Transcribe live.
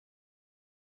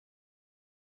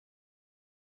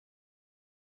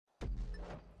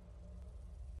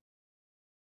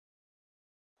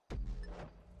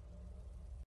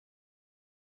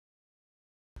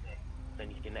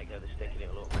sticking,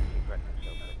 it'll automatically correct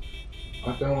itself. I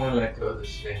don't want to let go of the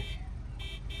stick.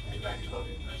 I like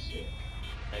holding my stick.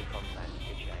 No contact,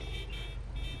 good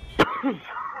shame.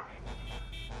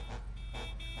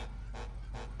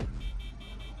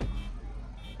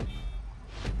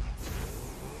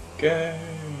 Go!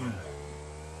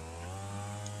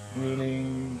 Really?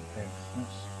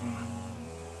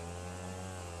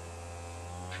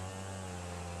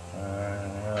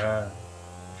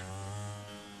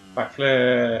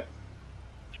 Backflip!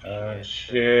 Oh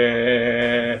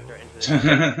shit!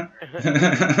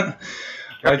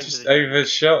 I just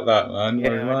overshot that, man. Yeah,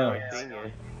 by I know, miles. I've seen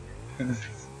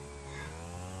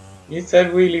you. You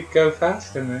said wheelie'd go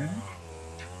faster, man.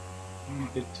 You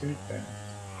did too fast.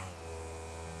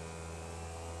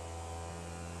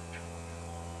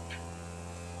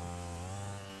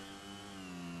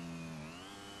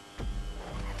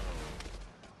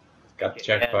 Got the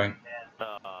checkpoint.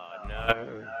 Oh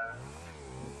no.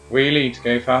 Wheelie to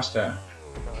go faster.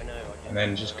 No, I know. And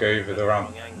then just go over the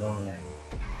ramp. Normally.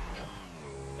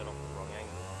 Got off the wrong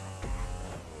angle.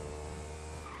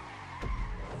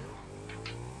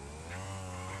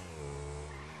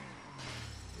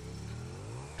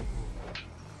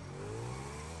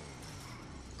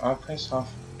 I'll press off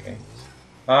the gate.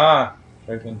 Ah!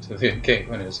 Drove into the gate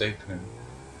when it was opening.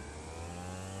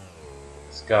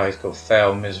 This guy's got to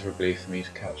fail miserably for me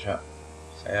to catch up.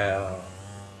 Fail.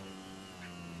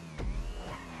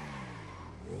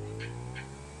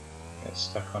 Get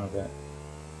stuck on a bit.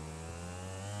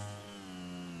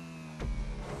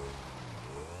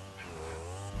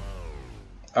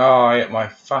 Oh, I hit my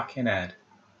fucking head.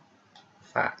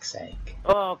 Fuck's sake.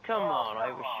 Oh, come on,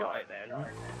 I overshot it then.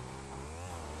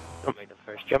 Not made the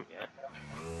first jump yet.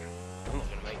 I'm not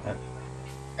gonna make that.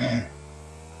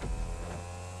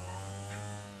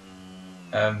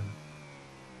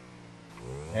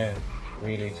 Yeah,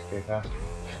 wheelie to go faster.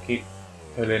 Just keep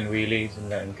pulling wheelies and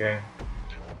letting go.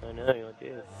 I know, I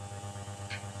did.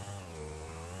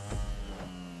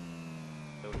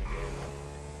 Building again.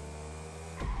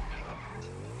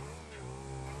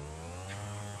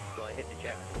 So I hit the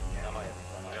jackpot and die every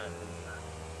time I land.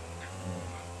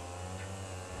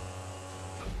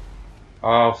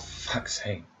 Oh, fuck's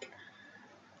sake.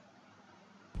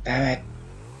 Damn it.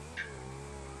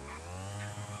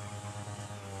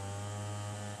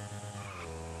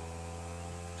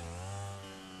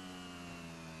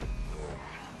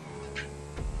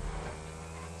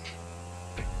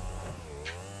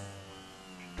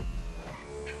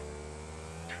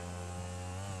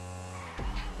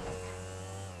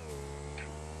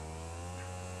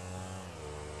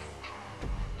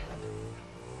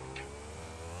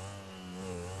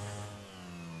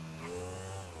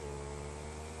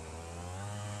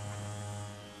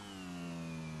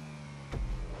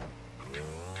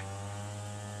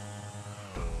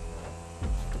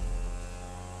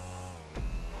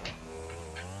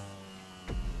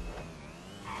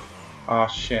 Oh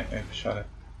shit, overshot it.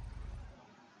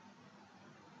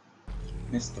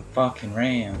 Missed the fucking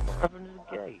ramp. What happened to the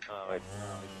gate? Oh, it's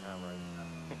arrow.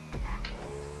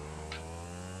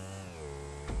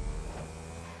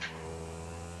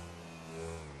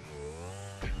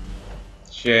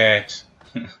 Shit.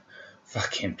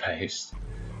 Fucking post.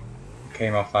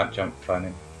 Came off that jump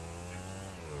funny.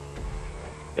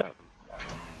 Go.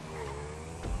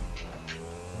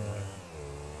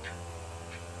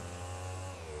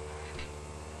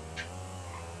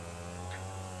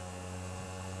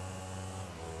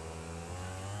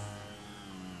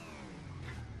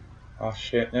 Oh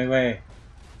shit, no way.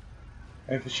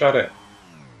 Overshot it.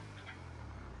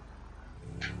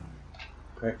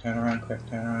 Quick turn around, quick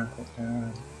turn around, quick turn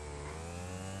around.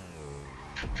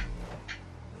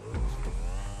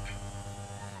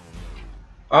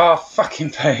 Oh, fucking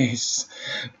post.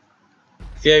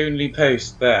 The only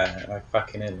post there, I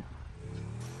fucking hit it.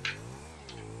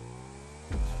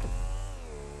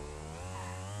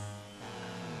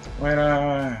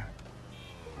 Winner!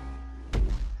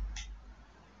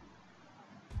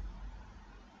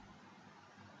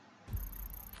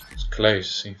 It's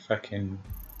close, he fucking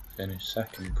finished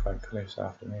second, quite close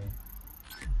after me.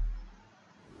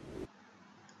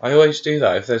 I always do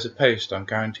that, if there's a post I'm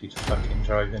guaranteed to fucking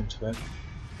drive into it.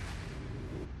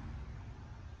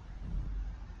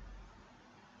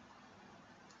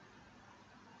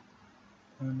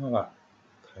 Not that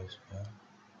close,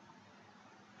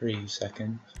 3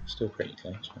 seconds, still pretty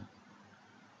close. But